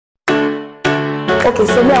Okay,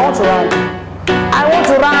 so me, I want to rant. I want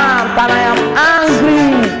to rant and I am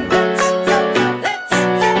angry.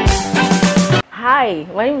 Hi,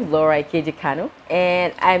 my name is Ikeji Kanu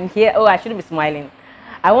and I'm here. Oh, I shouldn't be smiling.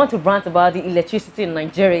 I want to rant about the electricity in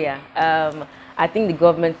Nigeria. I think the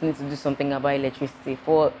government needs to do something about electricity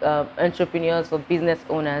for entrepreneurs, for business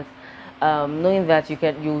owners, knowing that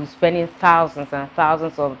you're spending thousands and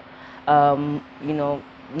thousands of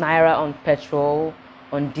naira on petrol,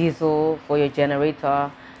 on diesel for your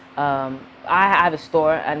generator. I have a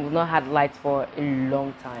store and we've not had lights for a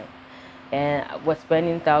long time, and we're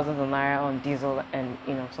spending thousands of naira on diesel and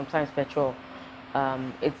sometimes petrol.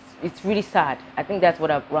 It's really sad. I think that's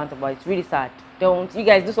what I rant about. It's really sad. Don't you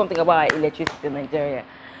guys do something about our electricity in Nigeria?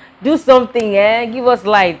 Do something, eh? Give us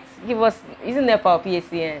lights. Give us, isn't there for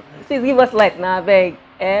Phcn? Please give us light now, beg.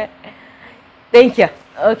 Eh? Thank you.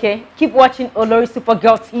 Okay. Keep watching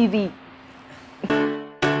OlorisupergalTV.